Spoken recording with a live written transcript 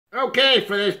Okay,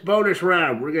 for this bonus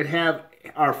round, we're going to have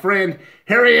our friend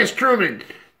Harry S. Truman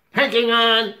taking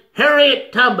on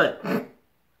Harriet Tubman.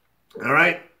 All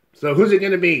right, so who's it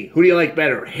going to be? Who do you like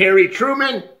better, Harry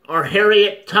Truman or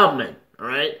Harriet Tubman? All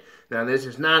right, now this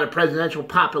is not a presidential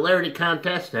popularity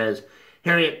contest, as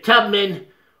Harriet Tubman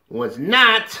was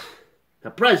not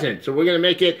the president. So we're going to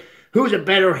make it, who's a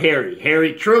better Harry?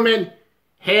 Harry Truman,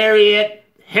 Harry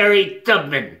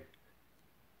Tubman.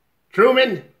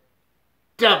 Truman,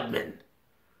 Tubman.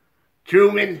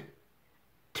 Truman,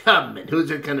 Tubman.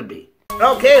 Who's it going to be?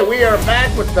 Okay, we are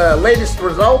back with the latest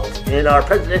result in our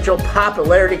presidential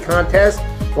popularity contest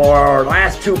for our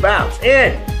last two bouts.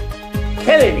 In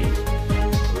Kennedy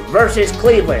versus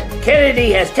Cleveland.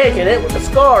 Kennedy has taken it with a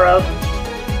score of...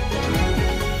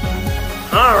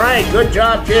 All right, good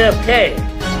job, JFK.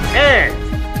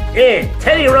 And in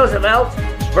Teddy Roosevelt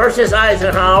versus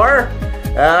Eisenhower,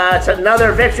 it's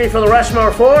another victory for the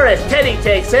Rushmore 4 as Teddy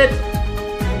takes it.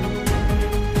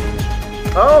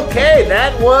 Okay,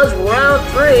 that was round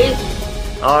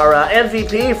 3. Our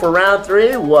MVP for round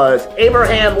 3 was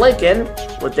Abraham Lincoln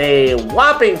with a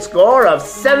whopping score of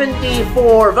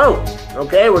 74 votes.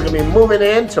 Okay, we're going to be moving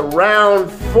into round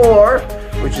 4,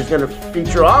 which is going to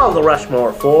feature all of the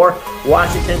Rushmore 4,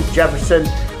 Washington, Jefferson,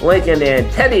 Lincoln, and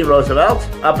Teddy Roosevelt,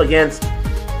 up against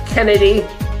Kennedy,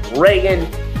 Reagan,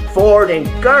 Ford, and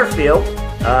Garfield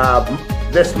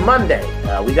this Monday.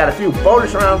 We got a few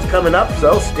bonus rounds coming up,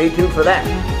 so stay tuned for that.